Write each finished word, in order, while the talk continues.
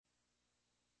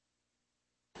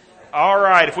All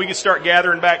right, if we could start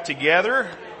gathering back together.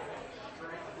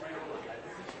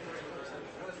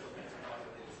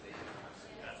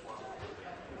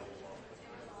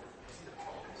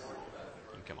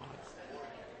 Come on.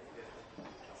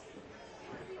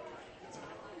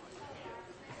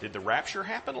 Did the rapture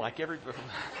happen like every...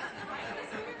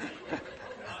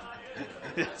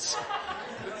 Yes.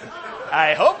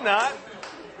 I hope not.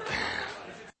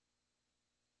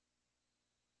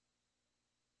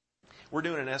 We're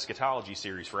doing an eschatology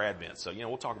series for Advent, so,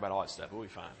 we'll talk about all that stuff. We'll be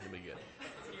fine. It'll be good.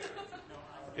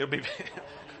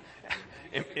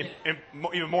 It'll be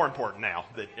even more important now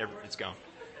that it's gone.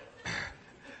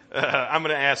 I'm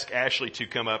going to ask Ashley to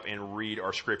come up and read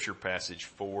our scripture passage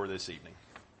for this evening.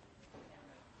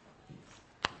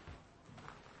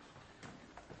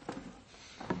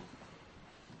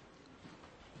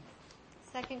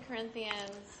 2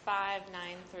 Corinthians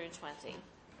 5:9-20.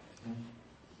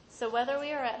 So whether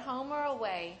we are at home or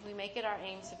away, we make it our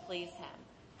aim to please him.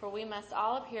 For we must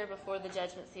all appear before the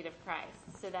judgment seat of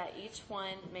Christ, so that each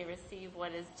one may receive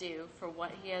what is due for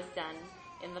what he has done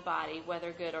in the body,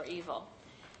 whether good or evil.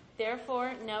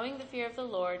 Therefore, knowing the fear of the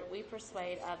Lord, we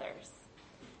persuade others.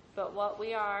 But what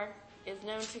we are is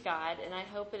known to God, and I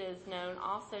hope it is known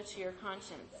also to your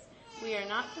conscience. We are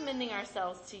not commending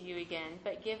ourselves to you again,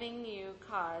 but giving you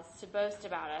cause to boast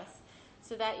about us,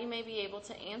 so that you may be able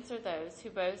to answer those who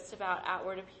boast about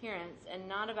outward appearance and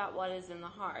not about what is in the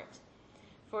heart.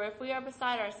 For if we are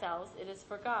beside ourselves, it is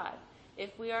for God.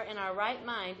 If we are in our right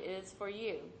mind, it is for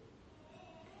you.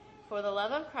 For the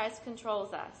love of Christ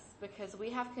controls us, because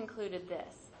we have concluded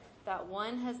this, that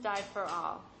one has died for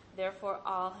all, therefore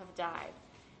all have died.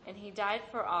 And he died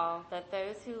for all, that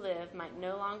those who live might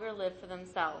no longer live for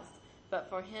themselves, but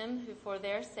for him who for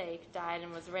their sake died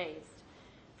and was raised.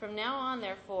 From now on,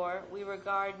 therefore, we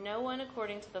regard no one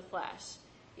according to the flesh.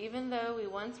 Even though we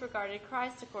once regarded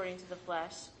Christ according to the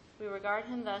flesh, we regard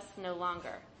him thus no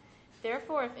longer.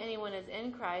 Therefore, if anyone is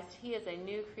in Christ, he is a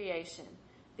new creation.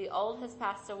 The old has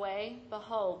passed away.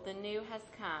 Behold, the new has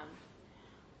come.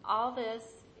 All this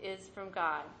is from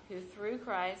God, who through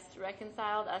Christ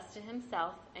reconciled us to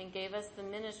himself and gave us the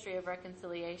ministry of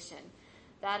reconciliation.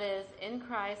 That is, in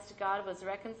Christ, God was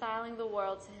reconciling the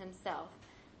world to himself,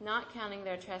 not counting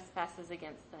their trespasses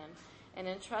against them, and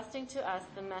entrusting to us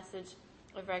the message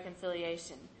of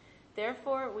reconciliation.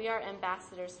 Therefore, we are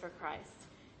ambassadors for Christ,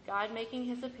 God making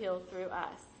his appeal through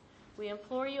us. We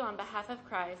implore you on behalf of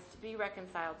Christ, be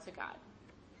reconciled to God.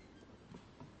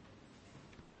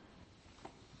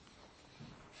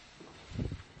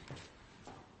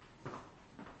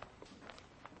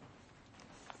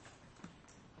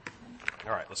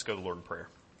 All right, let's go to the Lord in prayer.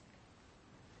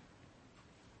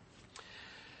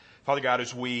 Father God,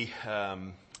 as we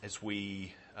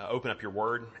open up your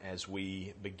word, as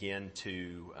we begin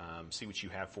to see what you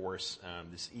have for us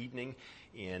this evening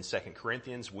in 2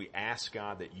 Corinthians, we ask,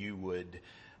 God, that you would,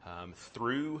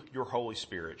 through your Holy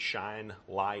Spirit, shine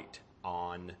light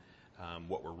on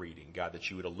what we're reading. God, that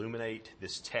you would illuminate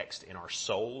this text in our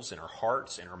souls, in our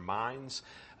hearts, in our minds,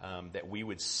 that we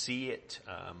would see it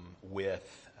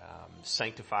with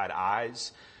sanctified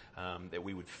eyes, that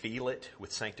we would feel it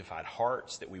with sanctified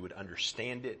hearts, that we would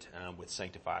understand it with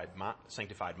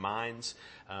sanctified minds,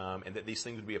 and that these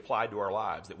things would be applied to our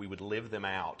lives, that we would live them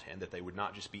out, and that they would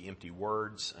not just be empty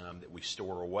words that we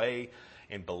store away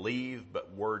and believe,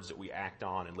 but words that we act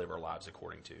on and live our lives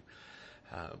according to.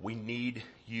 We need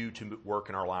you to work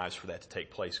in our lives for that to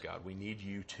take place, God. We need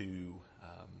you to,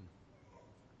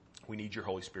 we need your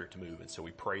Holy Spirit to move, and so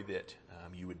we pray that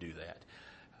you would do that.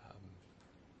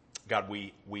 God,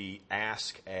 we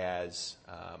ask as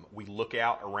we look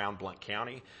out around Blount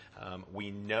County,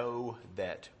 we know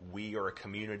that we are a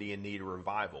community in need of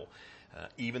revival.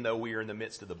 Even though we are in the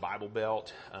midst of the Bible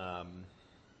Belt,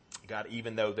 God,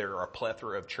 even though there are a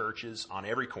plethora of churches on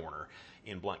every corner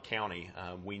in Blount County,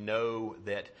 we know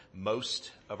that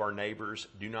most of our neighbors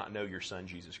do not know your Son,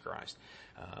 Jesus Christ.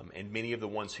 And many of the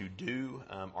ones who do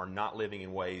are not living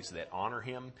in ways that honor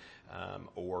him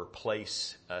or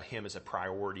place him as a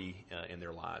priority in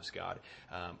their lives, God.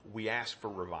 We ask for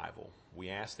revival. We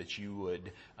ask that you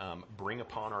would bring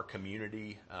upon our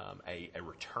community a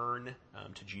return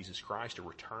to Jesus Christ, a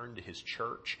return to his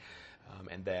church,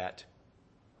 and that,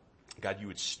 God, you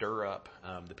would stir up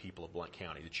the people of Blount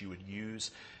County, that you would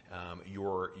use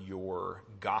your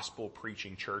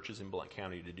gospel-preaching churches in Blount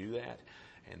County to do that,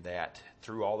 and that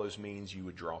through all those means you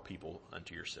would draw people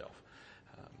unto yourself.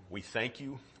 We thank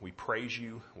you. We praise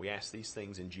you. We ask these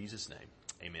things in Jesus' name.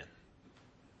 Amen.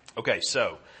 Okay,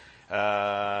 so we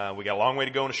got a long way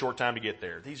to go and a short time to get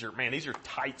there. These are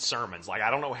tight sermons. Like, I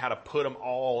don't know how to put them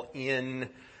all in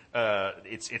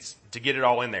it's to get it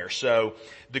all in there. So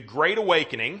the Great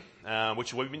Awakening,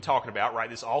 which we've been talking about, right?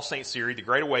 This All Saints series, the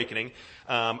Great Awakening,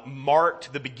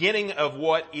 marked the beginning of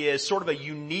what is sort of a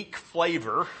unique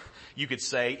flavor, you could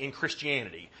say, in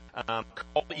Christianity,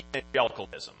 called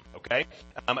evangelicalism. Okay,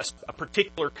 a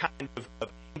particular kind of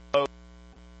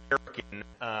Anglo-American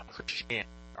Christianity.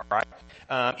 All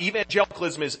right.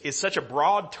 Evangelicalism is such a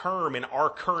broad term in our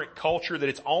current culture that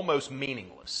it's almost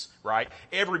meaningless, right?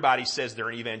 Everybody says they're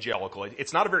an evangelical.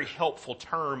 It's not a very helpful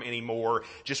term anymore,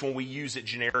 just when we use it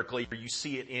generically, or you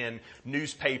see it in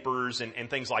newspapers and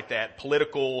things like that,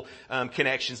 political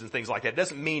connections and things like that. It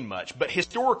doesn't mean much. But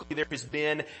historically, there has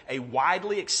been a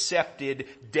widely accepted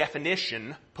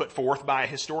definition put forth by a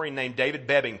historian named David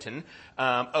Bebbington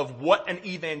of what an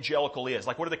evangelical is.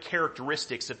 Like, what are the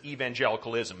characteristics of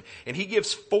evangelicalism? And he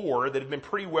gives 4 that have been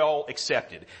pretty well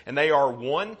accepted. And they are: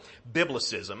 1,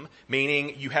 biblicism,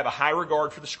 meaning you have a high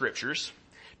regard for the scriptures.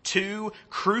 2,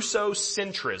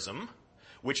 crucocentrism,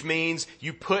 which means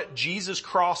you put Jesus'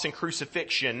 cross and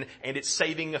crucifixion and its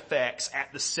saving effects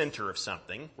at the center of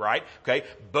something, right? Okay.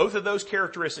 Both of those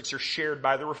characteristics are shared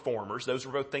by the reformers. Those are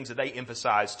both things that they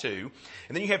emphasize too.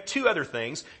 And then you have 2 other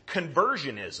things: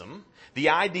 conversionism, the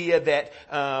idea that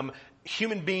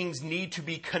human beings need to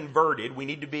be converted. We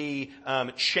need to be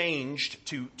changed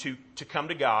to come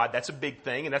to God. That's a big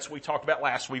thing, and that's what we talked about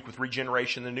last week with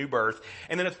regeneration, the new birth.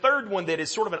 And then a third one that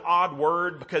is sort of an odd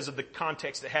word because of the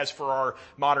context it has for our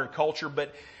modern culture,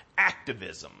 but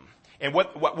activism. And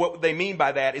what they mean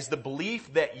by that is the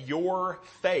belief that your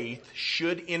faith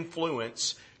should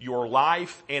influence your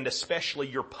life and especially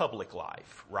your public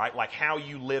life, right? Like how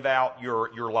you live out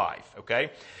your life, okay?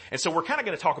 And so we're kind of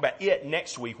going to talk about it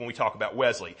next week when we talk about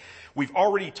Wesley. We've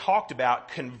already talked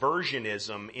about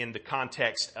conversionism in the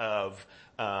context of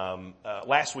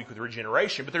last week with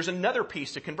regeneration, but there's another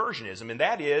piece to conversionism, and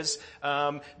that is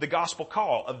the gospel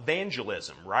call,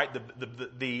 evangelism, right?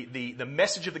 The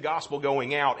message of the gospel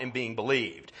going out and being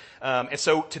believed. And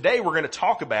so today we're going to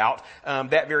talk about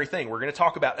that very thing. We're going to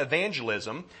talk about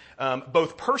evangelism,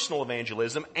 both personal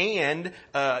evangelism and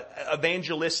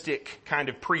evangelistic kind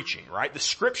of preaching, right? The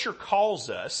scripture calls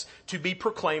us to be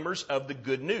proclaimers of the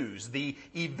good news, the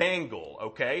evangel,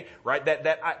 okay? Right?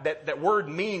 That word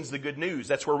means the good news.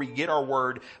 That's where we get our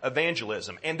word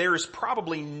evangelism. And there is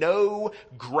probably no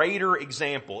greater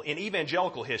example in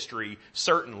evangelical history,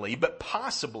 certainly, but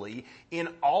possibly in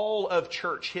all of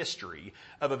church history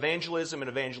of evangelism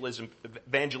and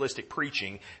evangelistic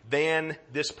preaching than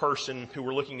this person who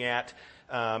we're looking at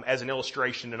as an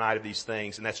illustration tonight of these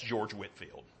things, and that's George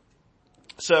Whitfield.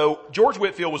 So George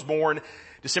Whitfield was born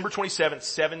December 27th,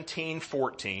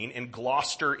 1714 in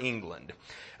Gloucester, England.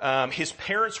 His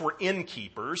parents were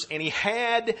innkeepers, and he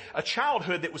had a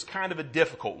childhood that was kind of a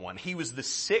difficult one. He was the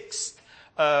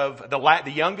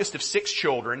youngest of 6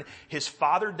 children. His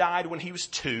father died when he was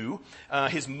 2.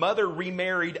 His mother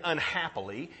remarried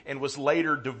unhappily and was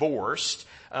later divorced,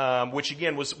 which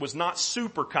again was not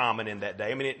super common in that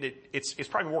day. I mean, it's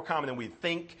probably more common than we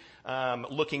think,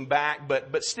 looking back,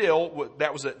 but still,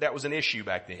 that was an issue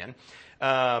back then.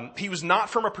 He was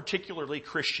not from a particularly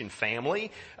Christian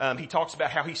family. He talks about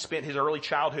how he spent his early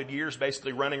childhood years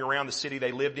basically running around the city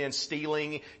they lived in,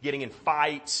 stealing, getting in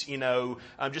fights,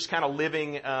 just kind of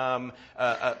living a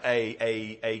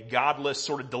godless,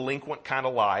 sort of delinquent kind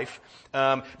of life.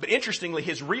 But interestingly,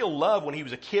 his real love when he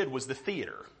was a kid was the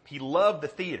theater. He loved the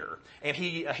theater, and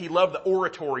he loved the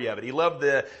oratory of it. He loved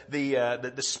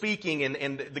the speaking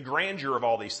and the grandeur of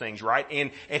all these things, right?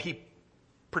 And he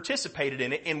participated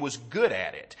in it and was good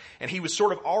at it. And he was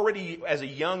sort of already, as a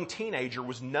young teenager,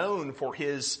 was known for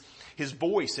his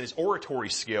voice and his oratory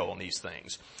skill in these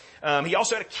things. He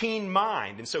also had a keen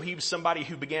mind, and so he was somebody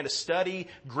who began to study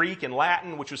Greek and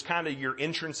Latin, which was kind of your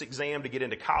entrance exam to get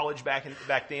into college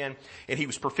back then, and he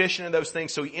was proficient in those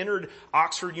things, so he entered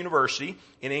Oxford University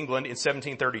in England in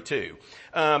 1732.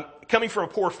 Coming from a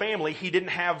poor family, he didn't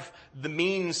have the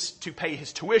means to pay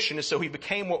his tuition, and so he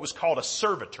became what was called a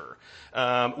servitor,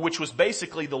 which was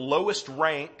basically the lowest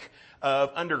rank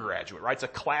of undergraduate, right? It's a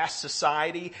class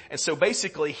society. And so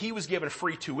basically he was given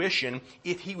free tuition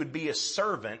if he would be a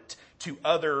servant to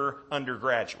other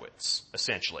undergraduates,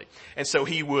 essentially. And so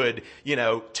he would,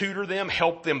 tutor them,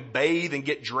 help them bathe and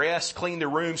get dressed, clean their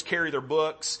rooms, carry their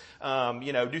books,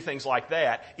 do things like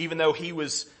that, even though he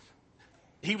was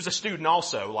a student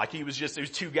also. Like there was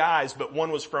 2 guys, but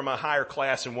one was from a higher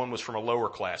class and one was from a lower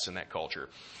class in that culture.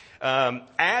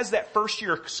 As that first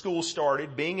year of school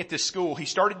started, being at this school, he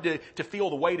started to feel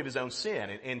the weight of his own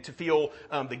sin and to feel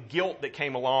the guilt that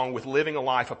came along with living a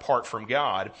life apart from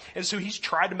God. And so he's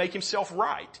tried to make himself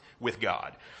right with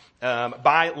God.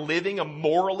 by living a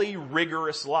morally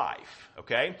rigorous life,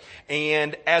 okay?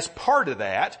 And as part of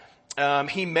that,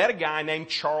 he met a guy named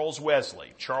Charles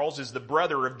Wesley. Charles is the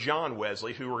brother of John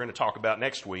Wesley, who we're going to talk about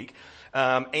next week.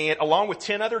 And along with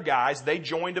 10 other guys, they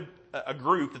joined a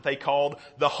group that they called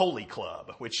the Holy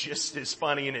Club, which just is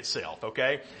funny in itself,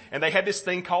 okay? And they had this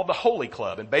thing called the Holy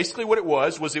Club. And basically what it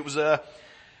was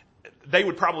they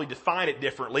would probably define it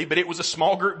differently, but it was a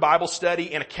small group Bible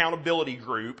study and accountability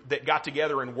group that got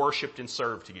together and worshiped and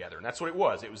served together. And that's what it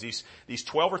was. It was these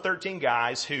 12 or 13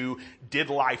 guys who did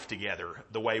life together,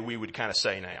 the way we would kind of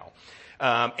say now.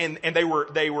 And they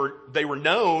were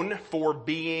known for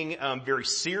being very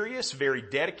serious, very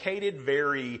dedicated,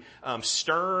 very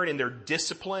stern in their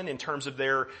discipline in terms of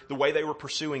the way they were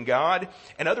pursuing God.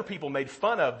 And other people made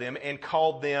fun of them and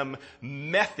called them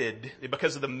method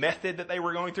because of the method that they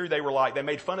were going through. They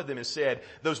made fun of them and said,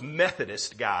 those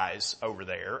Methodist guys over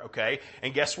there, okay?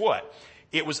 And guess what?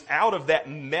 It was out of that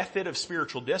method of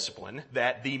spiritual discipline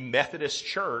that the Methodist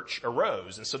Church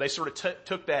arose. And so they sort of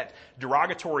took that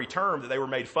derogatory term that they were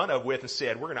made fun of with and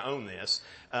said, we're going to own this.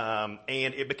 And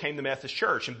it became the Methodist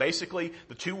Church. And basically,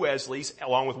 the two Wesleys,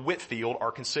 along with Whitfield,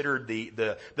 are considered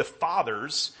the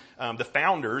fathers, the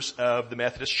founders of the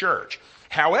Methodist Church.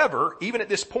 However, even at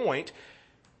this point,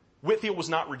 Whitfield was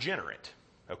not regenerate.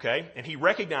 Okay? And he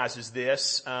recognizes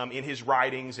this in his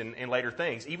writings and later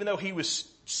things. Even though he was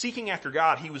seeking after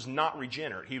God, he was not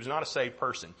regenerate. He was not a saved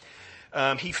person.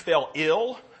 He fell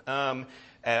ill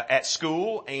at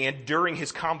school, and during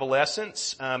his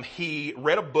convalescence, he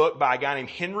read a book by a guy named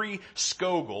Henry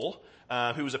Scougal,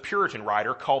 who was a Puritan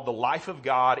writer, called The Life of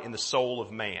God in the Soul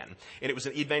of Man. And it was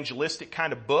an evangelistic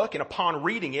kind of book, and upon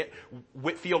reading it,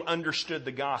 Whitfield understood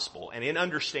the gospel, and in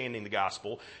understanding the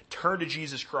gospel, turned to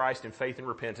Jesus Christ in faith and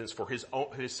repentance for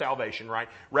his salvation, right?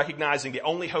 Recognizing the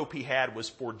only hope he had was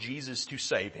for Jesus to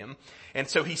save him. And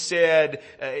so he said,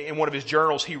 in one of his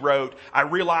journals, he wrote, I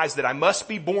realized that I must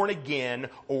be born again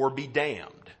or be damned.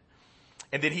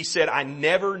 And then he said, I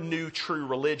never knew true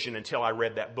religion until I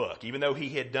read that book. Even though he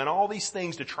had done all these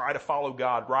things to try to follow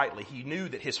God rightly, he knew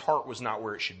that his heart was not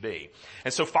where it should be.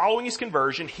 And so following his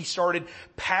conversion, he started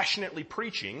passionately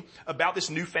preaching about this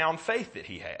newfound faith that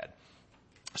he had.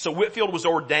 So Whitfield was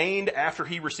ordained after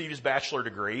he received his bachelor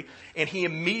degree, and he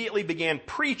immediately began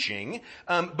preaching,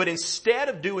 but instead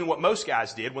of doing what most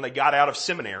guys did when they got out of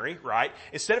seminary, right,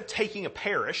 instead of taking a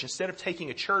parish, instead of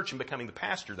taking a church and becoming the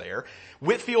pastor there,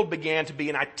 Whitfield began to be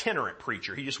an itinerant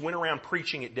preacher. He just went around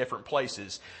preaching at different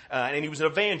places, and he was an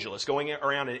evangelist, going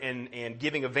around and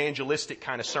giving evangelistic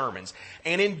kind of sermons.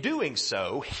 And in doing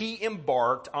so, he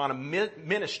embarked on a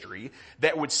ministry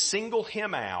that would single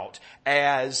him out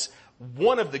as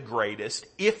one of the greatest,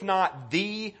 if not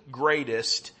the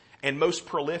greatest and most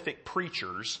prolific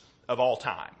preachers of all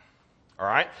time. All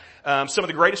right? Some of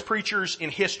the greatest preachers in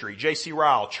history, J.C.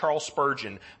 Ryle, Charles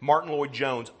Spurgeon, Martin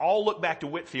Lloyd-Jones, all look back to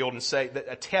Whitfield and say that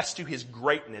attest to his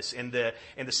greatness and the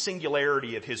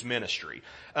singularity of his ministry.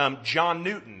 John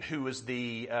Newton, who was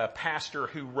the pastor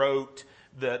who wrote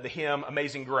the hymn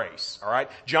Amazing Grace. All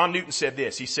right? John Newton said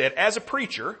this. He said, as a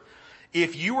preacher,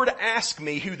 if you were to ask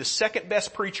me who the second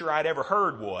best preacher I'd ever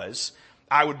heard was,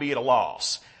 I would be at a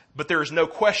loss. But there is no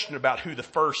question about who the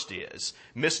first is.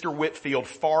 Mr. Whitfield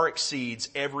far exceeds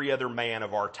every other man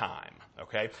of our time.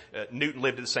 Okay? Newton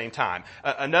lived at the same time.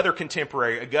 Another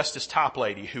contemporary, Augustus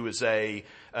Toplady, who is a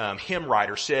hymn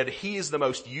writer, said he is the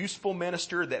most useful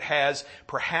minister that has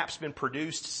perhaps been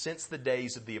produced since the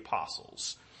days of the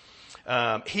apostles.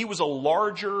 He was a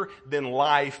larger than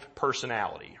life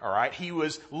personality, all right? He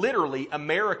was literally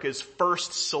America's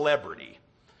first celebrity.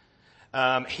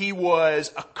 He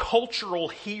was a cultural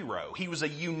hero. He was a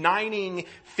uniting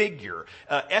figure.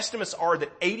 Estimates are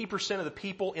that 80% of the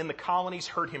people in the colonies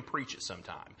heard him preach at some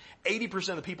time. 80%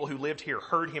 of the people who lived here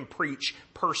heard him preach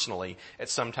personally at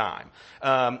some time.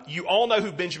 You all know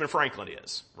who Benjamin Franklin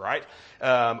is, right?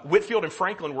 Whitfield and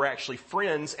Franklin were actually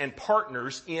friends and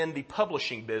partners in the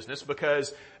publishing business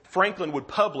because Franklin would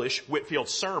publish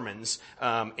Whitfield's sermons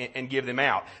and give them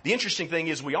out. The interesting thing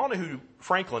is we all know who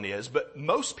Franklin is, but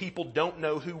most people don't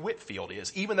know who Whitfield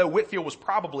is, even though Whitfield was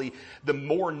probably the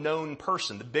more known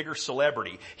person, the bigger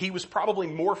celebrity. He was probably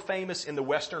more famous in the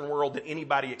Western world than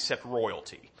anybody except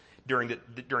royalty during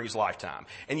his lifetime.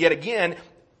 And yet again,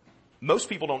 most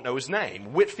people don't know his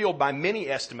name. Whitfield, by many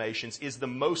estimations, is the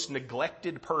most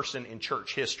neglected person in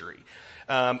church history.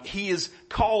 He is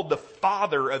called the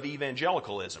father of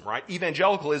evangelicalism, right?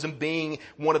 Evangelicalism being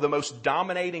one of the most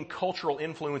dominating cultural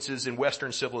influences in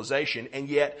Western civilization, and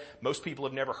yet most people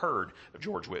have never heard of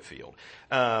George Whitfield.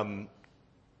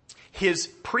 His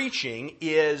preaching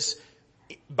is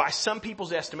by some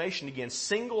people's estimation, again,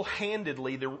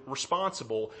 single-handedly they're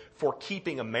responsible for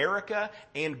keeping America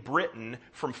and Britain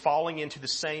from falling into the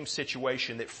same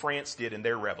situation that France did in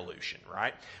their revolution,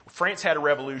 right? France had a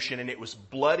revolution and it was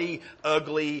bloody,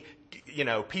 ugly,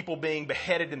 people being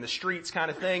beheaded in the streets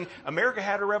kind of thing. America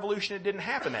had a revolution. It didn't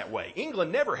happen that way.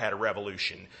 England never had a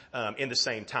revolution in the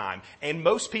same time. And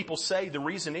most people say the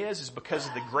reason is because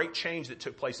of the great change that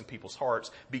took place in people's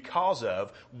hearts because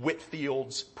of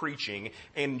Whitfield's preaching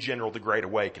and in general the Great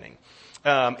Awakening.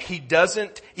 He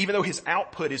doesn't, even though his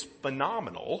output is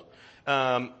phenomenal,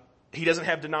 he doesn't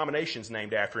have denominations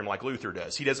named after him like Luther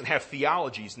does. He doesn't have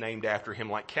theologies named after him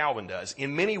like Calvin does.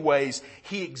 In many ways,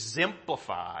 he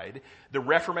exemplified the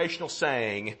reformational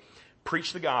saying,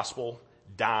 preach the gospel,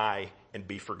 die, and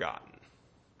be forgotten.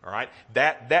 All right?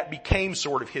 That became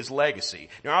sort of his legacy.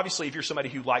 Now, obviously, if you're somebody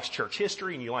who likes church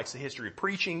history and you likes the history of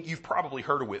preaching, you've probably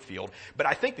heard of Whitfield. But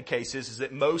I think the case is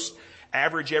that most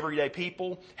average, everyday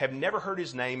people have never heard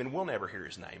his name and will never hear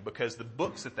his name because the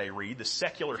books that they read, the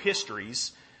secular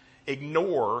histories,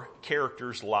 ignore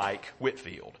characters like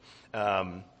Whitfield.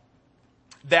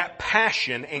 That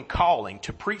passion and calling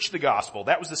to preach the gospel,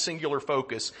 that was the singular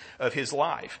focus of his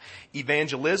life.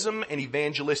 Evangelism and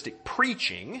evangelistic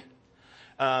preaching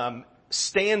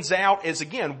stands out as,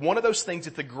 again, one of those things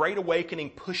that the Great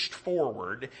Awakening pushed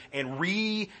forward and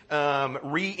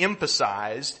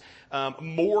re-emphasized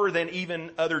more than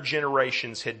even other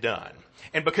generations had done.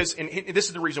 And this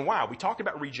is the reason why. We talked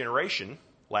about regeneration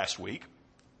last week.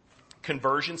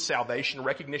 Conversion, salvation,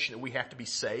 recognition that we have to be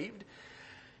saved,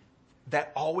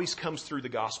 that always comes through the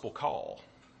gospel call,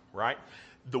 right?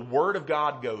 The word of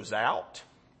God goes out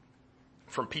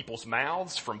from people's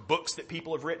mouths, from books that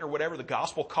people have written or whatever. The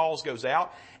gospel calls goes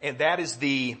out, and that is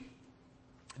the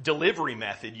delivery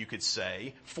method, you could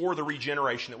say, for the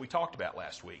regeneration that we talked about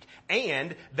last week.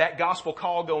 And that gospel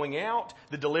call going out,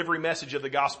 the delivery message of the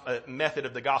gospel, method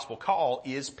of the gospel call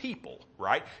is people,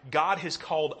 right? God has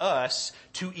called us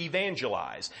to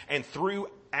evangelize. And through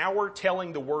our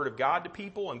telling the word of God to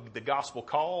people and the gospel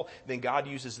call, then God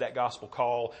uses that gospel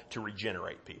call to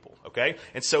regenerate people, okay?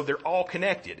 And so they're all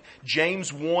connected.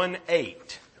 James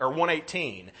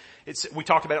 1:18. We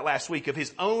talked about it last week. Of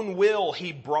his own will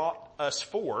he brought us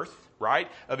forth, right?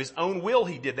 Of his own will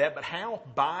he did that, but how?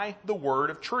 By the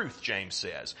word of truth, James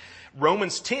says.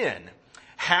 Romans 10.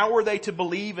 How are they to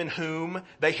believe in whom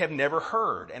they have never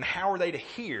heard? And how are they to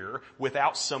hear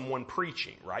without someone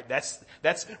preaching, right?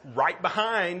 That's right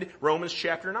behind Romans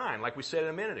chapter 9, like we said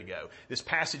a minute ago. This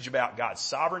passage about God's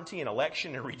sovereignty and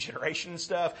election and regeneration and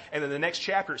stuff. And then the next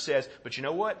chapter it says, but you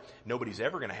know what? Nobody's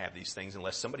ever going to have these things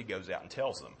unless somebody goes out and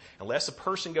tells them. Unless a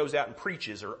person goes out and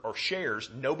preaches or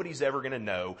shares, nobody's ever going to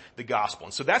know the gospel.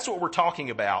 And so that's what we're talking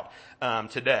about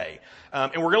today.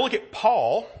 And we're going to look at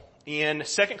Paul in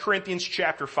 2 Corinthians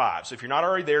chapter 5. So if you're not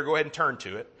already there, go ahead and turn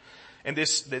to it. And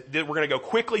we're going to go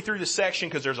quickly through this section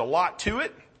because there's a lot to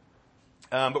it.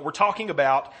 But we're talking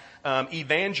about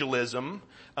evangelism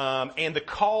and the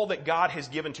call that God has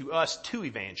given to us to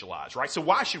evangelize, right? So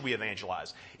why should we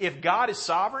evangelize? If God is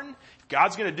sovereign, if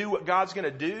God's going to do what God's going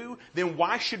to do, then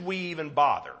why should we even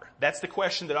bother? That's the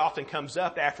question that often comes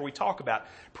up after we talk about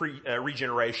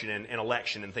regeneration and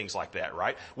election and things like that,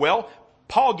 right? Well,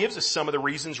 Paul gives us some of the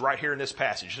reasons right here in this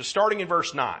passage. So starting in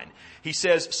verse 9, he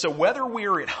says, so whether we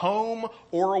are at home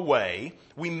or away,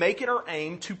 we make it our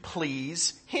aim to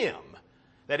please Him.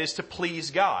 That is to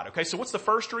please God. Okay, so what's the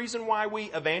first reason why we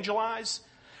evangelize?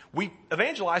 We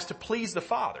evangelize to please the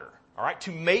Father. All right,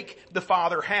 to make the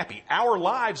Father happy. Our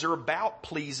lives are about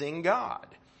pleasing God.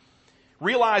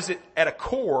 Realize that at a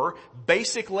core,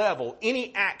 basic level,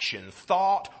 any action,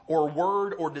 thought, or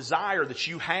word, or desire that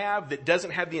you have that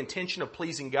doesn't have the intention of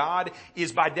pleasing God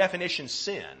is by definition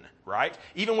sin, right?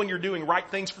 Even when you're doing right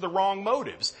things for the wrong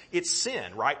motives, it's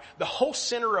sin, right? The whole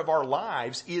center of our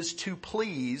lives is to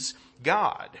please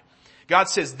God. God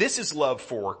says, this is love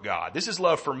for God. This is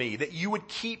love for me, that you would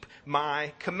keep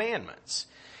my commandments.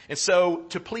 And so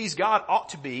to please God ought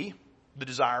to be the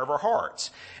desire of our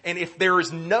hearts. And if there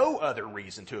is no other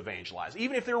reason to evangelize,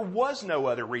 even if there was no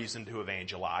other reason to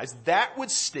evangelize, that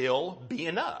would still be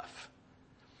enough.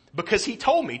 Because He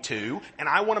told me to, and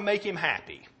I want to make Him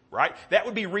happy, right? That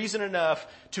would be reason enough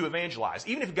to evangelize.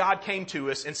 Even if God came to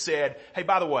us and said, hey,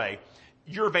 by the way,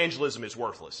 your evangelism is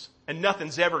worthless, and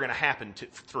nothing's ever going to happen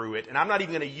through it, and I'm not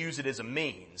even going to use it as a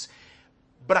means,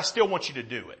 but I still want you to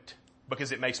do it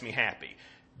because it makes me happy.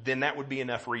 Then that would be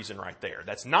enough reason right there.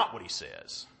 That's not what He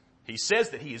says. He says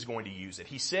that He is going to use it.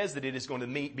 He says that it is going to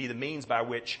be the means by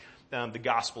which the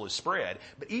gospel is spread.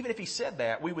 But even if He said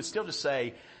that, we would still just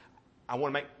say, I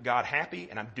want to make God happy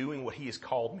and I'm doing what He has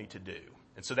called me to do.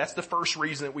 And so that's the first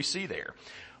reason that we see there.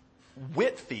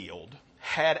 Whitfield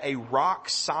had a rock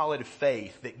solid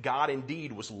faith that God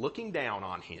indeed was looking down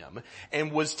on him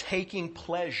and was taking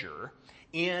pleasure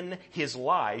in his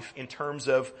life in terms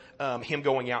of him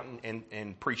going out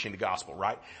and preaching the gospel,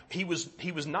 right? He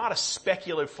was not a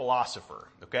speculative philosopher,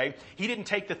 okay? He didn't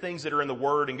take the things that are in the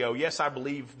Word and go, yes, I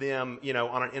believe them,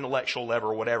 on an intellectual level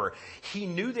or whatever. He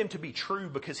knew them to be true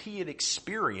because he had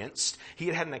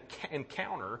had an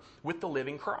encounter with the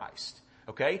living Christ,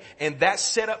 okay? And that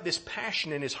set up this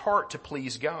passion in his heart to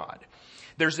please God.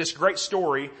 There's this great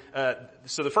story.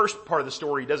 So the first part of the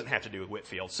story doesn't have to do with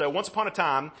Whitfield. So once upon a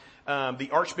time, the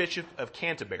Archbishop of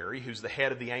Canterbury, who's the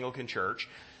head of the Anglican Church,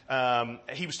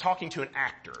 he was talking to an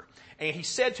actor. And he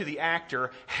said to the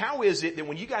actor, how is it that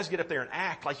when you guys get up there and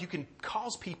act, like you can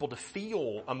cause people to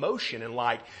feel emotion and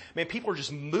like, man, people are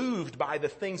just moved by the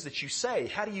things that you say.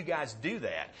 How do you guys do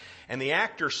that? And the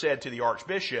actor said to the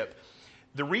Archbishop,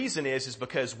 the reason is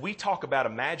because we talk about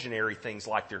imaginary things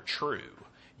like they're true.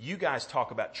 You guys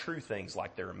talk about true things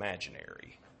like they're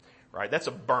imaginary, right? That's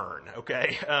a burn,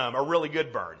 okay? A really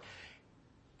good burn.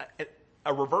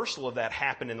 A reversal of that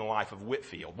happened in the life of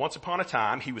Whitfield. Once upon a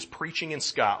time, he was preaching in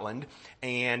Scotland,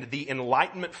 and the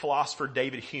Enlightenment philosopher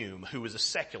David Hume, who was a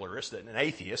secularist and an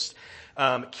atheist,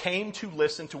 came to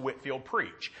listen to Whitfield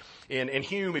preach. And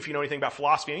Hume, if you know anything about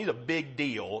philosophy, he's a big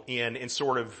deal in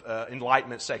sort of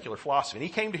Enlightenment secular philosophy. And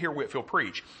he came to hear Whitfield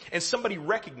preach. And somebody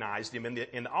recognized him in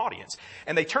the audience.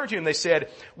 And they turned to him and they said,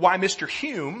 why, Mr.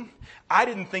 Hume, I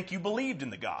didn't think you believed in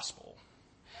the gospel.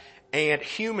 And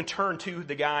Hume turned to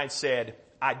the guy and said,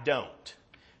 I don't,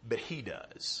 but he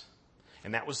does.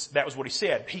 And that was what he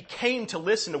said. He came to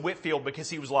listen to Whitfield because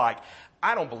he was like,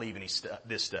 I don't believe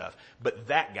this stuff, but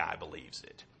that guy believes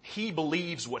it. He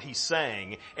believes what he's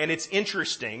saying, and it's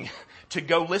interesting to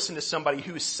go listen to somebody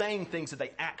who is saying things that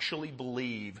they actually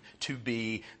believe to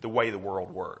be the way the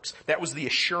world works. That was the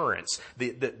assurance,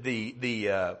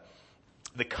 the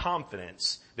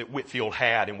confidence that Whitfield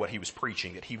had in what he was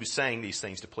preaching, that he was saying these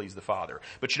things to please the Father.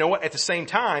 But you know what? At the same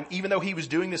time, even though he was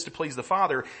doing this to please the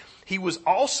Father, he was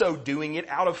also doing it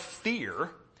out of fear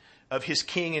of his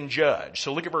king and judge.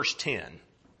 So look at verse 10.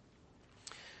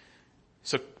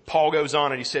 So Paul goes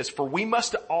on and he says, for we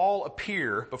must all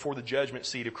appear before the judgment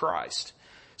seat of Christ,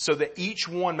 so that each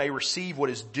one may receive what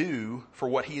is due for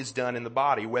what he has done in the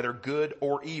body, whether good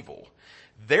or evil.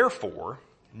 Therefore,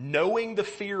 knowing the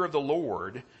fear of the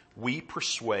Lord, we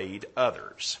persuade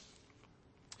others.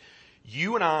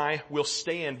 You and I will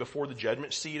stand before the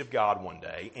judgment seat of God one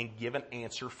day and give an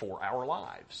answer for our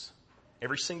lives.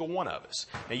 Every single one of us.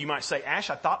 Now you might say, Ash,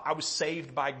 I thought I was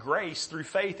saved by grace through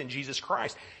faith in Jesus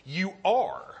Christ. You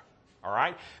are. All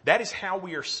right? That is how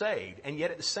we are saved. And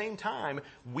yet at the same time,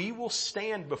 we will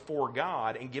stand before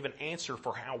God and give an answer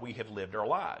for how we have lived our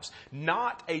lives.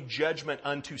 Not a judgment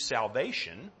unto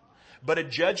salvation, but a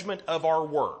judgment of our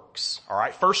works. All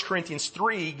right? 1 Corinthians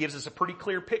 3 gives us a pretty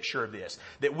clear picture of this.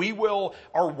 That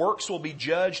our works will be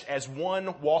judged as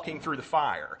one walking through the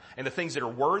fire. And the things that are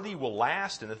worthy will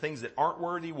last, and the things that aren't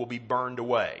worthy will be burned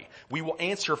away. We will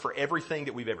answer for everything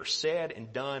that we've ever said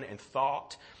and done and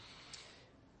thought.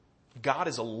 God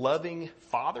is a loving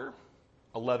Father,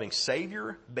 a loving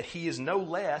Savior, but He is no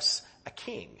less a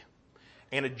King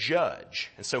and a judge.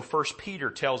 And so 1 Peter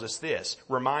tells us this,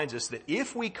 reminds us that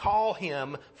if we call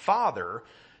Him Father,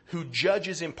 who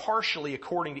judges impartially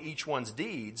according to each one's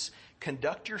deeds,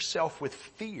 conduct yourself with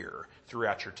fear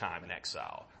throughout your time in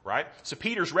exile, right? So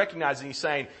Peter's recognizing, he's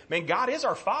saying, man, God is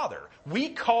our Father. We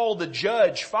call the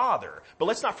judge Father, but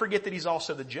let's not forget that He's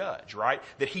also the judge, right?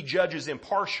 That He judges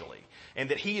impartially and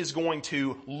that He is going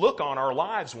to look on our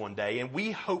lives one day, and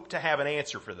we hope to have an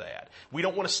answer for that. We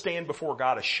don't want to stand before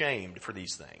God ashamed for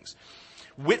these things.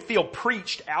 Whitfield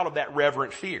preached out of that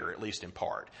reverent fear, at least in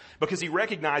part, because he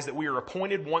recognized that we are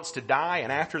appointed once to die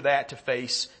and after that to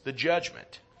face the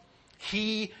judgment.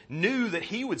 He knew that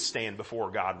he would stand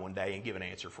before God one day and give an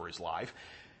answer for his life.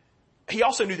 He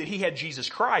also knew that he had Jesus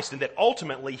Christ and that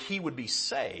ultimately he would be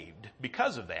saved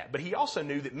because of that. But he also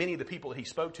knew that many of the people that he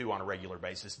spoke to on a regular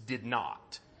basis did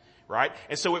not, right?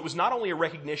 And so it was not only a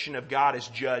recognition of God as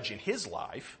judge in his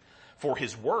life for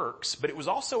his works, but it was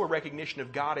also a recognition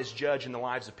of God as judge in the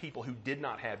lives of people who did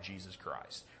not have Jesus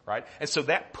Christ, right? And so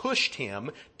that pushed him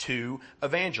to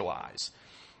evangelize.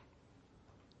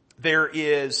 there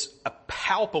is a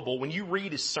palpable, when you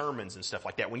read his sermons and stuff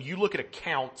like that, when you look at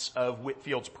accounts of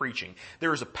Whitfield's preaching,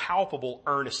 there is a palpable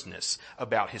earnestness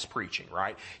about his preaching,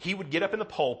 right? He would get up in the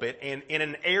pulpit, and in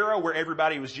an era where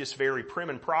everybody was just very prim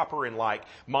and proper and like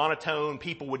monotone,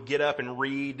 people would get up and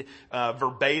read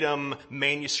verbatim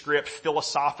manuscript,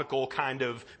 philosophical kind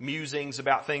of musings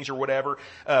about things or whatever.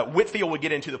 Whitfield would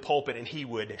get into the pulpit and he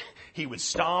would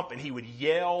stomp and he would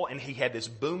yell, and he had this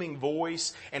booming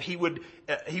voice, and he would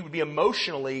be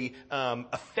emotionally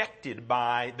affected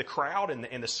by the crowd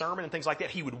and the sermon and things like that.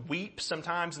 He would weep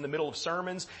sometimes in the middle of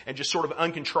sermons and just sort of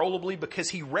uncontrollably, because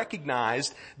he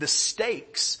recognized the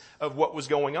stakes of what was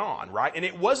going on, right? And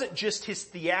it wasn't just his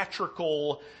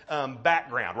theatrical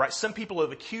background, right? Some people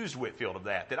have accused Whitfield of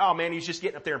that, oh man, he's just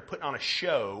getting up there and putting on a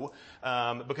show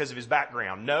because of his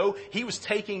background. No, he was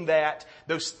taking that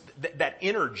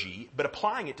energy, but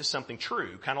applying it to something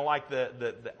true, kind of like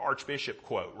the Archbishop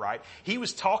quote, right? He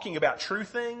was talking about true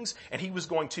things, and he was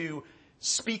going to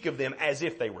speak of them as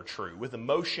if they were true, with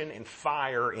emotion and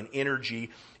fire and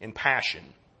energy and passion.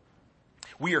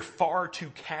 We are far too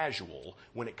casual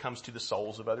when it comes to the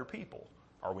souls of other people,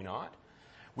 are we not?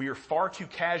 We are far too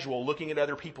casual looking at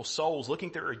other people's souls, looking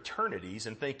at their eternities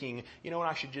and thinking,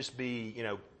 I should just be,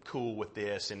 cool with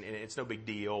this and it's no big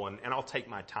deal and I'll take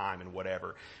my time and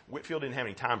whatever. Whitfield didn't have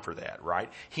any time for that, right?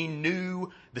 He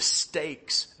knew the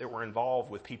stakes that were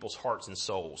involved with people's hearts and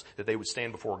souls, that they would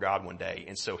stand before God one day,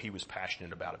 and so he was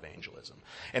passionate about evangelism.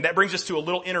 And that brings us to a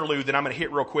little interlude that I'm going to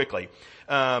hit real quickly.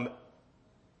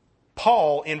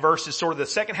 Paul, in verses sort of the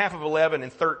second half of 11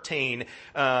 and 13,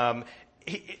 we're not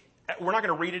going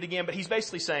to read it again, but he's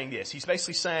basically saying this. He's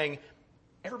basically saying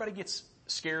everybody gets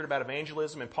scared about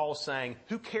evangelism, and Paul is saying,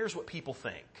 who cares what people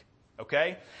think?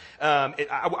 Okay?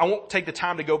 I won't take the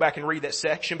time to go back and read that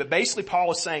section, but basically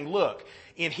Paul is saying, look,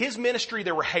 in his ministry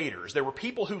there were haters. There were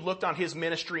people who looked on his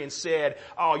ministry and said,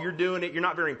 oh, you're doing it, you're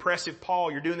not very impressive,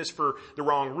 Paul, you're doing this for the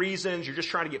wrong reasons, you're just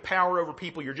trying to get power over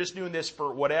people, you're just doing this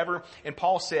for whatever. And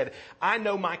Paul said, I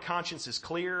know my conscience is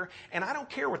clear, and I don't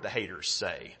care what the haters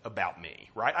say about me,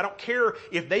 right? I don't care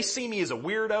if they see me as a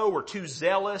weirdo or too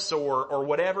zealous or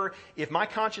whatever. If my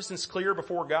conscience is clear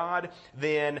before God,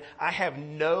 then I have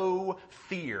no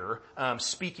fear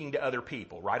speaking to other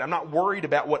people, right? I'm not worried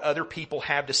about what other people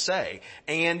have to say.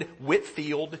 And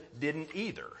Whitfield didn't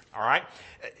either, all right?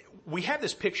 We have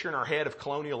this picture in our head of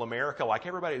colonial America, like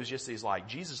everybody was just these like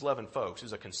Jesus-loving folks. It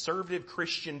was a conservative,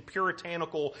 Christian,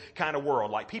 puritanical kind of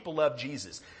world. Like people loved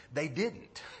Jesus. They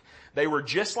didn't. They were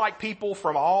just like people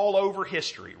from all over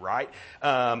history, right?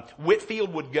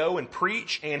 Whitfield would go and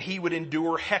preach, and he would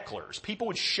endure hecklers. People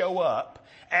would show up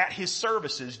at his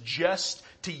services just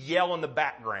to yell in the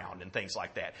background and things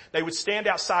like that. They would stand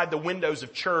outside the windows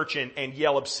of church and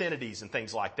yell obscenities and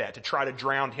things like that to try to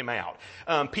drown him out.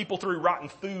 People threw rotten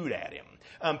food at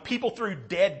him. People threw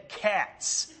dead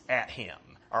cats at him.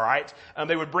 All right?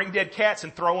 They would bring dead cats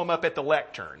and throw them up at the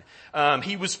lectern.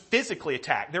 He was physically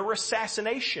attacked. There were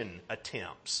assassination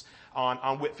attempts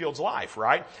on Whitfield's life,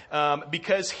 right?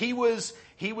 Because he was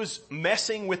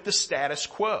messing with the status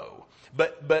quo.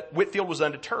 But Whitfield was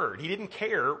undeterred. He didn't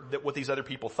care that what these other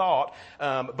people thought,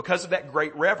 because of that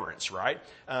great reverence, right?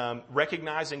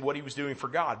 Recognizing what he was doing for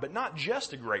God. But not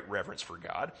just a great reverence for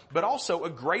God, but also a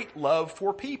great love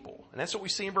for people. And that's what we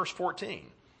see in verse 14.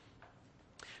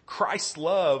 Christ's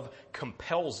love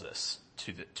compels us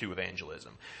to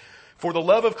evangelism. For the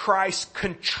love of Christ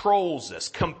controls us,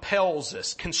 compels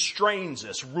us, constrains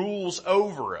us, rules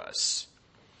over us.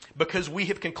 Because we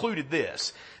have concluded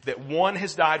this, that one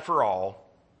has died for all,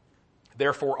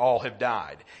 therefore all have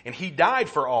died. And he died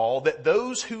for all, that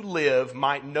those who live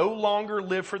might no longer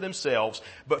live for themselves,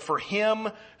 but for him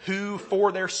who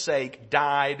for their sake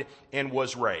died and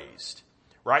was raised.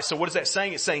 Right? So what is that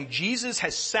saying? It's saying Jesus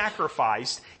has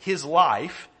sacrificed his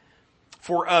life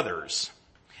for others.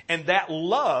 And that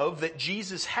love that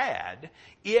Jesus had,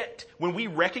 when we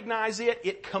recognize it,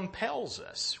 it compels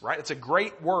us, right? It's a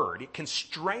great word. It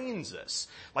constrains us.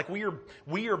 Like we are,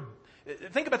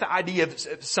 think about the idea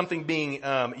of something being,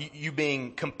 you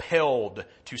being compelled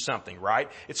to something, right?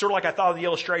 It's sort of like I thought of the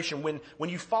illustration when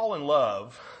you fall in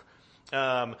love,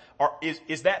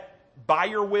 is that by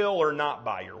your will or not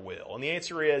by your will? And the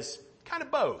answer is kind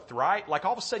of both, right? Like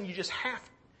all of a sudden you just have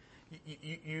to.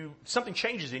 Something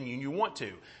changes in you and you want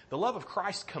to. The love of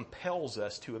Christ compels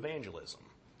us to evangelism,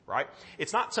 right?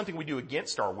 It's not something we do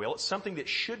against our will. It's something that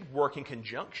should work in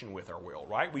conjunction with our will,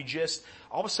 right?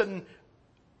 All of a sudden,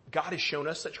 God has shown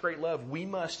us such great love. We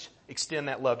must extend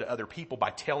that love to other people by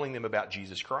telling them about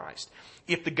Jesus Christ.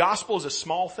 If the gospel is a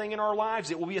small thing in our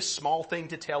lives, it will be a small thing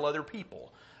to tell other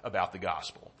people about the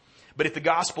gospel. But if the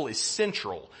gospel is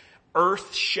central,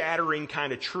 earth-shattering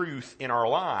kind of truth in our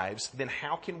lives, then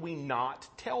how can we not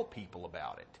tell people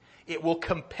about it? It will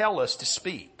compel us to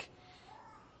speak.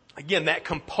 Again, that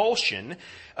compulsion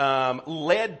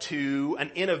led to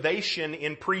an innovation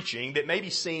in preaching that maybe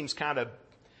seems kind of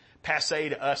passé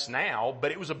to us now,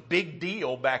 but it was a big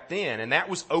deal back then, and that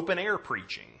was open air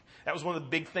preaching. That was one of the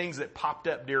big things that popped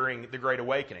up during the Great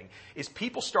Awakening, is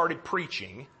people started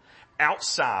preaching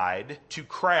outside to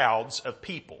crowds of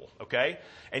people, okay?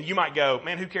 And you might go,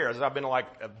 man, who cares? I've been to like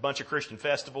a bunch of Christian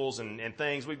festivals and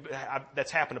things.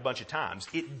 That's happened a bunch of times.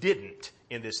 It didn't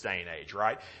in this day and age,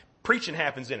 right? Preaching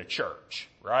happens in a church,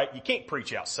 right? You can't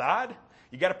preach outside.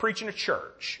 You got to preach in a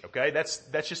church, okay?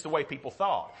 That's just the way people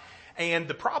thought. And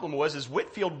the problem is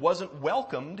Whitfield wasn't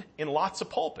welcomed in lots of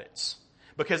pulpits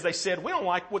because they said, we don't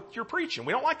like what you're preaching.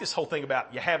 We don't like this whole thing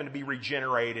about you having to be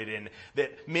regenerated and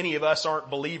that many of us aren't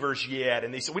believers yet.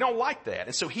 And they said, we don't like that.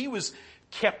 And so he was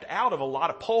kept out of a lot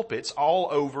of pulpits all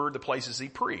over the places he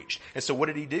preached. And so what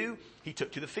did he do? He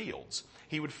took to the fields.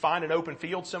 He would find an open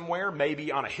field somewhere,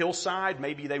 maybe on a hillside.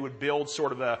 Maybe they would build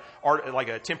sort of like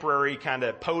a temporary kind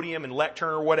of podium and lectern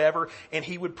or whatever. And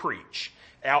he would preach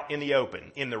out in the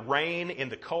open, in the rain, in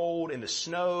the cold, in the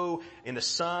snow, in the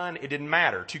sun. It didn't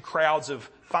matter. To crowds of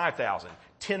 5,000,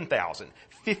 10,000,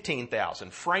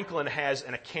 15,000. Franklin has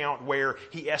an account where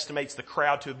he estimates the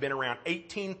crowd to have been around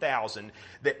 18,000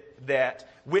 that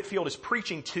Whitfield is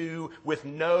preaching to with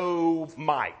no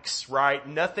mics, right?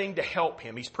 Nothing to help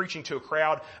him. He's preaching to a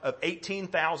crowd of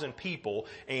 18,000 people,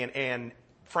 and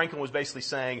Franklin was basically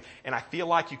saying, and I feel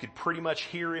like you could pretty much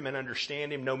hear him and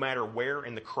understand him no matter where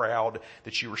in the crowd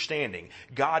that you were standing.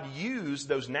 God used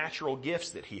those natural gifts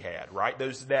that he had, right?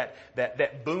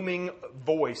 That booming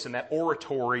voice and that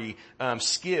oratory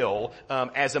skill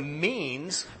as a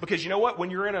means, because you know what? When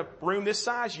you're in a room this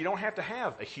size, you don't have to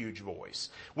have a huge voice.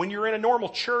 When you're in a normal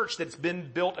church that's been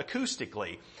built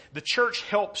acoustically, the church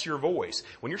helps your voice.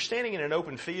 When you're standing in an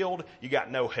open field, you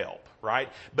got no help, right?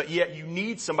 But yet you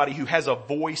need somebody who has a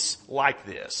voice like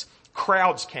this.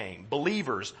 Crowds came,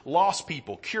 believers, lost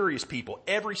people, curious people,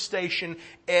 every station,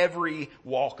 every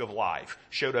walk of life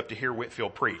showed up to hear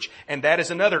Whitfield preach. And that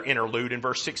is another interlude in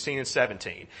verse 16 and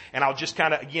 17. And I'll just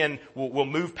kind of, again, we'll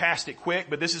move past it quick,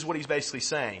 but this is what he's basically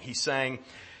saying. He's saying,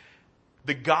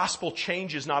 the gospel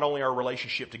changes not only our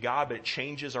relationship to God, but it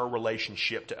changes our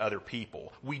relationship to other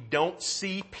people. We don't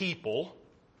see people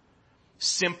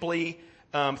simply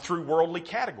through worldly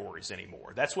categories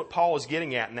anymore. That's what Paul is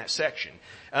getting at in that section.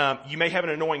 You may have an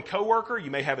annoying coworker,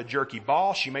 you may have a jerky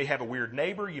boss, you may have a weird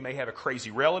neighbor, you may have a crazy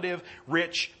relative,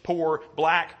 rich, poor,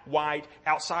 black, white,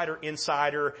 outsider,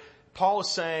 insider. Paul is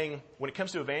saying, when it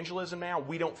comes to evangelism now,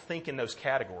 we don't think in those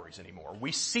categories anymore.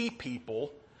 We see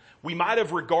people. We might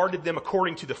have regarded them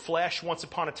according to the flesh once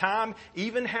upon a time,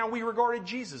 even how we regarded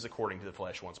Jesus according to the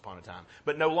flesh once upon a time,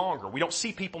 but no longer. We don't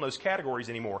see people in those categories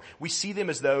anymore. We see them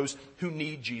as those who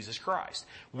need Jesus Christ.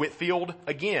 Whitfield,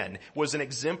 again, was an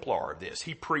exemplar of this.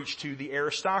 He preached to the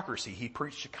aristocracy. He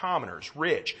preached to commoners,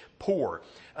 rich, poor.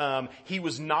 He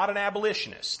was not an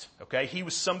abolitionist, okay? He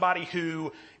was somebody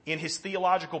who, in his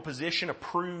theological position,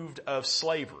 approved of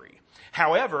slavery.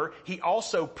 However, he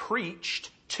also preached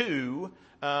to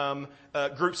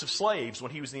groups of slaves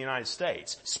when he was in the United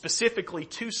States, specifically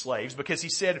to slaves, because he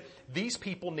said these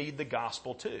people need the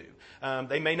gospel too.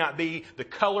 They may not be the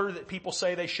color that people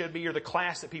say they should be or the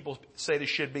class that people say they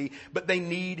should be, but they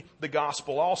need the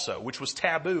gospel also, which was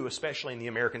taboo, especially in the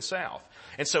American South.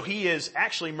 And so he is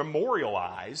actually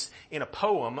memorialized in a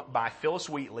poem by Phyllis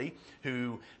Wheatley,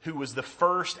 who was the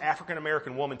first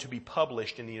African-American woman to be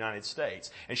published in the United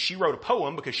States. And she wrote a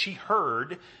poem because she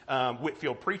heard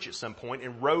Whitfield preach at some point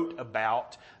and wrote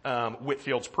about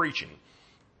Whitfield's preaching.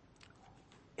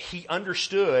 He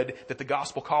understood that the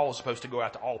gospel call is supposed to go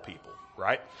out to all people,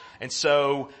 right? And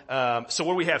so what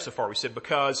do we have so far? We said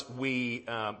because he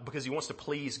wants to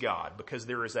please God, because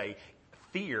there is a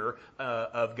fear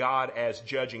of God as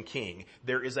judge and king.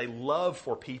 There is a love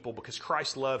for people because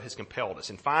Christ's love has compelled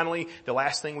us. And finally, the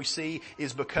last thing we see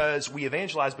is because we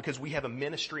evangelize because we have a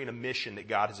ministry and a mission that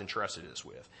God has entrusted us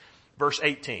with. Verse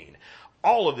 18.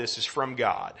 All of this is from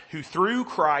God, who through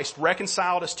Christ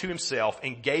reconciled us to himself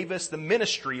and gave us the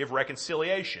ministry of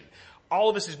reconciliation. All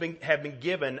of us have been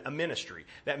given a ministry.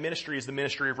 That ministry is the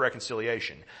ministry of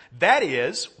reconciliation. That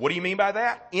is, what do you mean by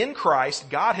that? In Christ,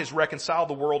 God has reconciled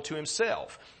the world to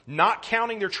himself, not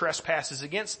counting their trespasses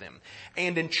against them,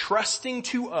 and entrusting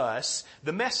to us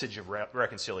the message of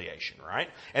reconciliation, right?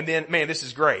 And then, man, this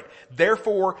is great.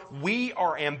 Therefore, we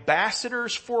are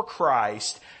ambassadors for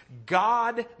Christ,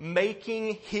 God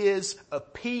making his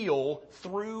appeal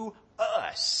through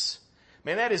us.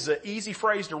 Man, that is an easy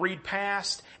phrase to read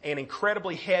past and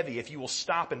incredibly heavy if you will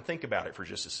stop and think about it for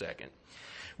just a second.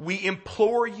 We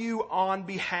implore you on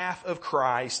behalf of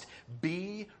Christ,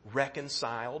 be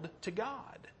reconciled to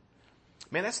God.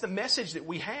 Man, that's the message that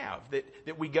we have,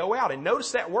 that we go out. And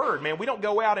notice that word, man, we don't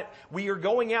go out, we are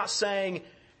going out saying,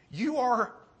 you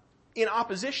are in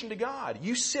opposition to God.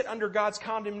 You sit under God's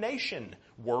condemnation,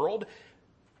 world.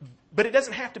 But it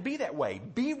doesn't have to be that way.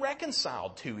 Be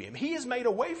reconciled to Him. He has made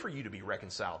a way for you to be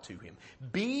reconciled to Him.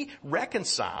 Be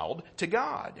reconciled to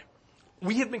God.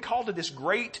 We have been called to this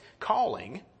great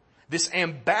calling, this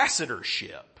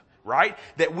ambassadorship, right?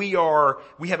 That we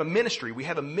have a ministry, we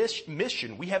have a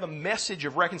mission, we have a message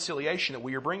of reconciliation that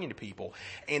we are bringing to people.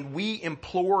 And we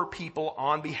implore people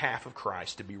on behalf of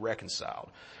Christ to be reconciled.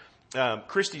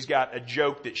 Christy's got a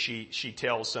joke that she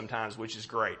tells sometimes, which is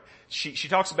great. She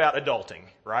talks about adulting,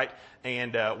 right?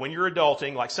 And when you're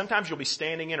adulting, like sometimes you'll be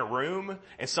standing in a room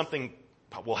and something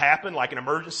will happen, like an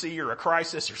emergency or a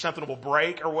crisis or something will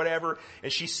break or whatever.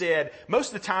 And she said,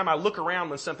 most of the time I look around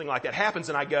when something like that happens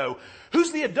and I go,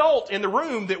 who's the adult in the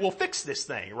room that will fix this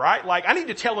thing, right? Like I need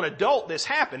to tell an adult this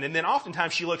happened. And then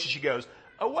oftentimes she looks and she goes,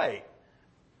 oh wait.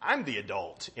 I'm the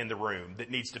adult in the room that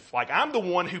needs to, like, I'm the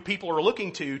one who people are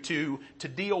looking to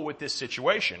deal with this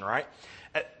situation, right?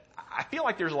 I feel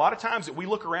like there's a lot of times that we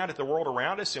look around at the world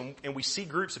around us and we see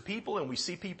groups of people and we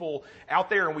see people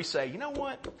out there and we say, you know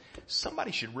what?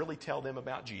 Somebody should really tell them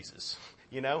about Jesus.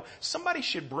 You know, somebody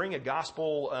should bring a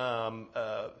gospel,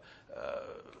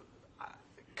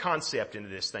 concept into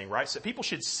this thing, right? So people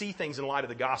should see things in light of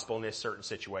the gospel in this certain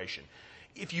situation.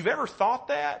 If you've ever thought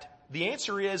that, the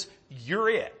answer is, you're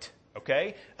it,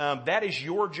 okay? That is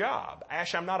your job.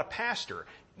 Ash, I'm not a pastor.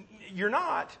 You're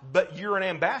not, but you're an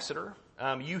ambassador.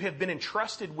 You have been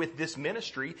entrusted with this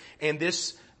ministry and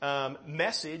this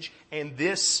message and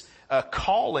this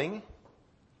calling.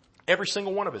 Every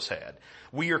single one of us had.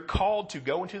 We are called to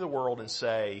go into the world and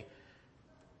say,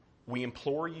 we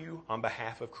implore you on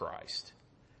behalf of Christ,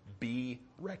 be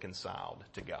reconciled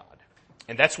to God.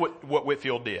 And that's what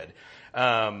Whitfield did.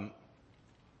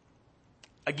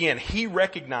 Again, he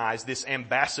recognized this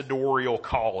ambassadorial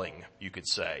calling, you could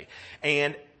say.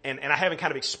 And I haven't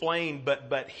kind of explained, but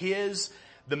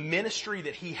the ministry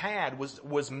that he had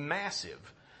was massive.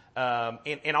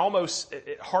 And almost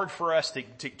hard for us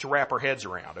to wrap our heads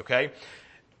around, okay?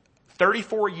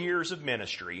 34 years of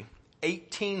ministry,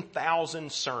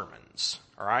 18,000 sermons,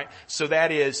 alright? So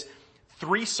that is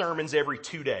 3 sermons every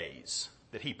 2 days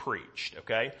that he preached,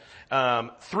 okay?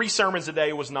 3 sermons a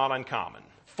day was not uncommon.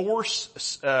 3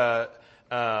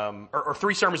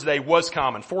 sermons a day was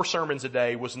common. 4 sermons a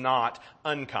day was not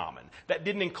uncommon. That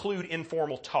didn't include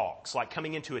informal talks, like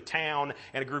coming into a town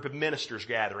and a group of ministers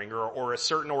gathering or a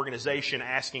certain organization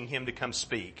asking him to come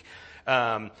speak.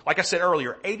 Like I said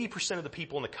earlier, 80% of the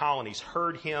people in the colonies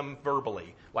heard him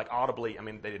verbally, like audibly. I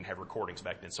mean, they didn't have recordings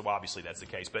back then, so obviously that's the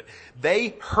case. But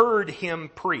they heard him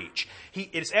preach.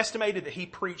 It's estimated that he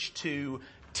preached to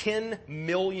 10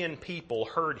 million people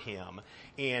heard him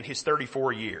in his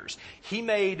 34 years. He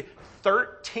made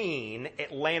 13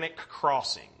 Atlantic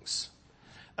crossings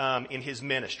in his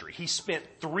ministry. He spent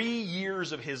 3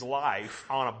 years of his life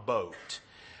on a boat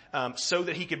so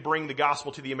that he could bring the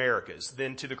gospel to the Americas,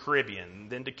 then to the Caribbean,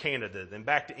 then to Canada, then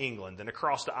back to England, then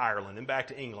across to Ireland, then back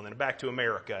to England, and back to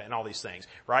America, and all these things,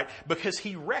 right? Because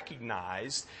he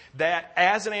recognized that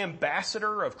as an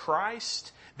ambassador of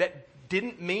Christ, that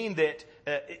didn't mean that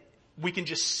we can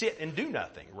just sit and do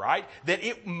nothing, right? That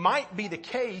it might be the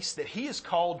case that he is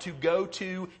called to go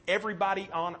to everybody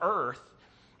on earth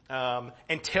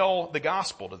and tell the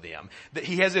gospel to them. That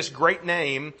he has this great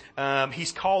name.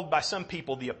 He's called by some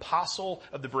people the Apostle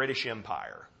of the British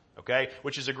Empire. Okay,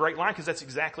 which is a great line because that's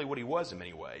exactly what he was in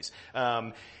many ways.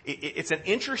 It's an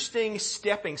interesting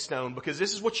stepping stone because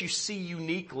this is what you see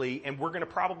uniquely, and we're going to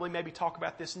probably maybe talk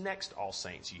about this next All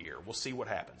Saints year. We'll see what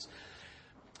happens.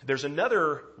 There's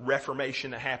another Reformation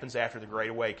that happens after the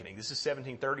Great Awakening. This is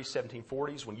 1730s,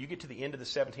 1740s. When you get to the end of the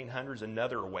 1700s,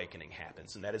 another awakening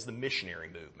happens, and that is the missionary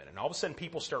movement. And all of a sudden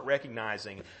people start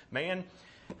recognizing, man,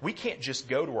 we can't just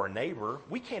go to our neighbor.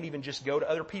 We can't even just go to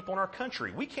other people in our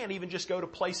country. We can't even just go to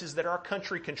places that our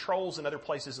country controls and other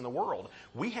places in the world.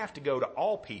 We have to go to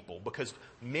all people because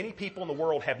many people in the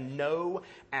world have no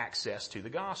access to the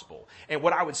gospel. And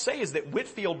what I would say is that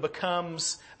Whitfield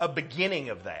becomes a beginning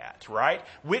of that, right?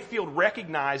 Whitfield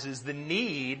recognizes the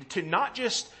need to not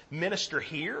just minister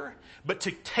here, but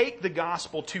to take the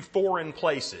gospel to foreign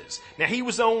places. Now, he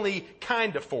was only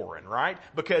kind of foreign, right?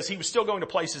 Because he was still going to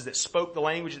places that spoke the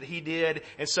language that he did,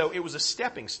 and so it was a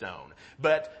stepping stone.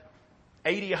 But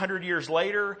 80, 100 years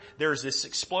later, there's this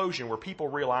explosion where people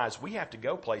realize we have to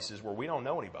go places where we don't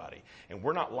know anybody. And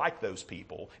we're not like those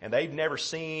people. And they've never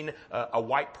seen a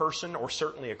white person or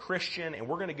certainly a Christian. And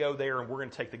we're going to go there and we're going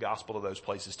to take the gospel to those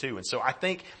places too. And so I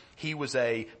think he was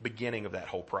a beginning of that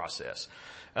whole process.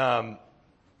 I'll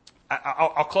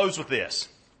close with this.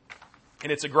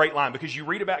 And it's a great line because you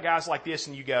read about guys like this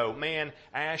and you go, man,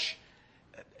 Ash,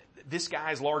 this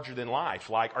guy is larger than life.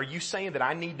 Like, are you saying that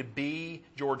I need to be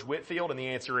George Whitfield? And the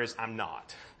answer is, I'm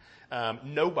not.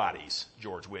 Nobody's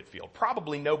George Whitfield.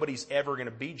 Probably nobody's ever going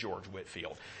to be George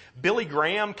Whitfield. Billy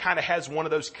Graham kind of has one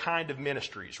of those kind of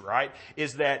ministries, right?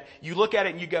 Is that you look at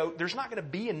it and you go, there's not going to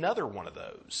be another one of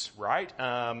those, right?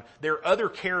 There are other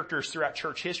characters throughout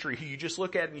church history who you just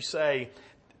look at and you say,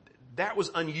 that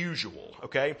was unusual,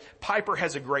 okay? Piper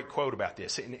has a great quote about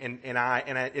this, and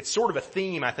it's sort of a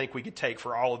theme I think we could take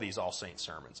for all of these All Saints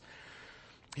sermons.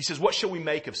 He says, what shall we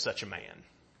make of such a man?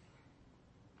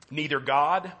 Neither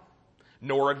God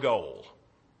nor a goal.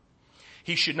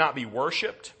 He should not be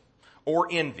worshipped or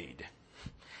envied.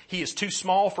 He is too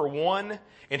small for one,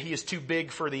 and he is too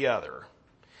big for the other.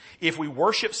 If we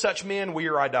worship such men, we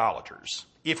are idolaters.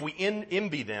 If we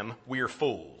envy them, we are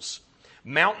fools.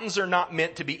 Mountains are not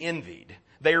meant to be envied.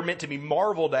 They are meant to be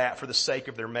marveled at for the sake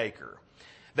of their maker.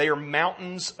 They are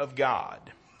mountains of God.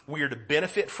 We are to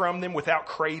benefit from them without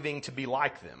craving to be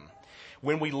like them.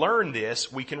 When we learn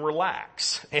this, we can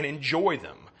relax and enjoy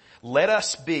them. Let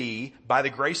us be, by the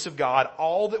grace of God,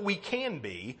 all that we can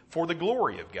be for the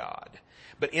glory of God.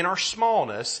 But in our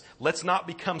smallness, let's not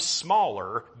become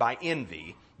smaller by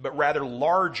envy, but rather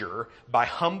larger by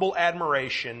humble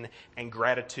admiration and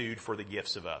gratitude for the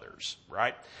gifts of others,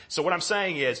 right? So what I'm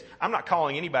saying is, I'm not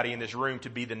calling anybody in this room to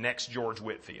be the next George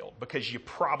Whitfield, because you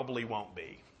probably won't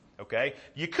be, okay?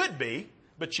 You could be,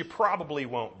 but you probably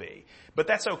won't be. But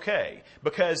that's okay,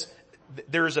 because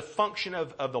there is a function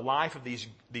of the life of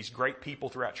these great people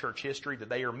throughout church history that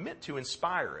they are meant to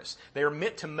inspire us. They are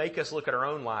meant to make us look at our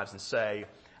own lives and say,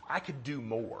 I could do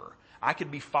more. I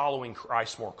could be following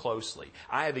Christ more closely.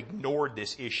 I have ignored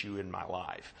this issue in my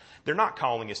life. They're not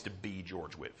calling us to be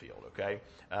George Whitfield, okay?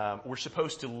 We're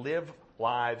supposed to live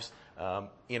lives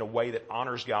in a way that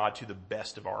honors God to the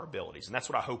best of our abilities. And that's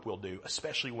what I hope we'll do,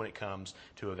 especially when it comes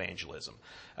to evangelism.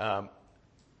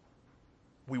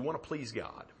 We want to please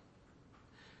God.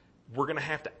 We're going to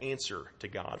have to answer to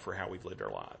God for how we've lived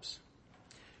our lives.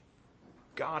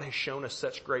 God has shown us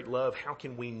such great love. How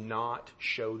can we not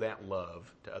show that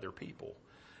love to other people?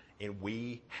 And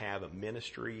we have a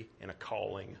ministry and a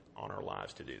calling on our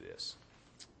lives to do this.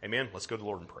 Amen. Let's go to the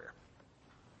Lord in prayer.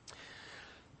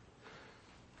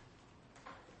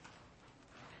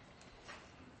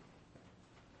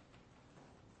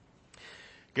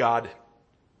 God,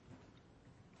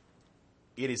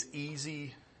 it is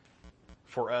easy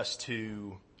for us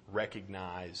to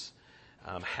recognize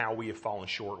how we have fallen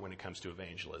short when it comes to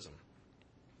evangelism.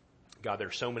 God, there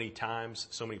are so many times,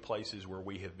 so many places where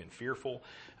we have been fearful,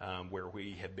 where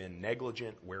we have been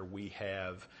negligent, where we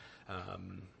have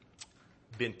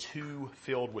been too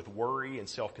filled with worry and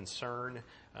self-concern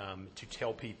to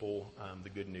tell people the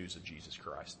good news of Jesus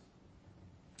Christ.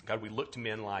 God, we look to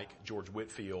men like George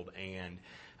Whitfield, and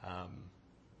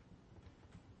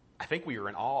I think we are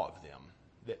in awe of them,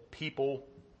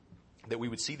 that we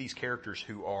would see these characters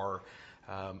who are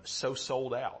so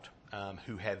sold out,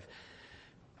 who have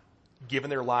given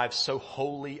their lives so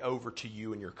wholly over to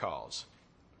you and your cause.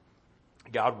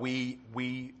 God, we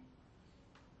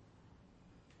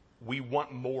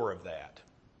want more of that.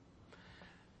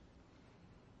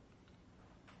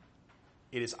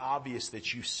 It is obvious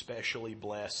that you specially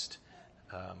blessed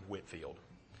Whitfield.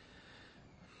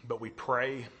 But we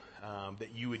pray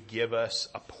that you would give us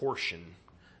a portion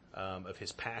of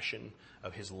his passion,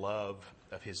 of his love,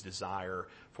 of his desire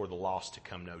for the lost to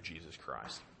come know Jesus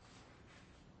Christ.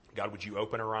 God, would you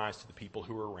open our eyes to the people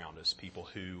who are around us, people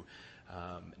who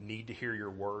need to hear your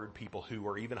word, people who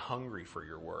are even hungry for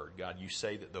your word. God, you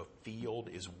say that the field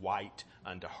is white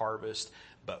unto harvest,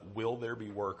 but will there be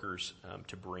workers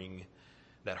to bring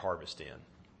that harvest in?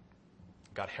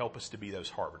 God, help us to be those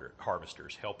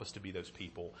harvesters. Help us to be those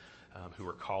people who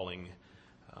are calling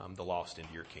the lost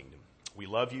into your kingdom. We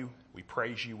love you. We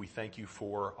praise you. We thank you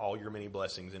for all your many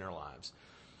blessings in our lives.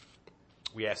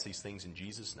 We ask these things in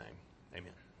Jesus' name.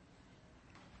 Amen.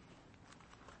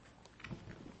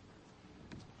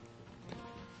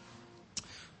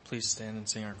 Please stand and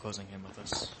sing our closing hymn with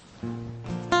us.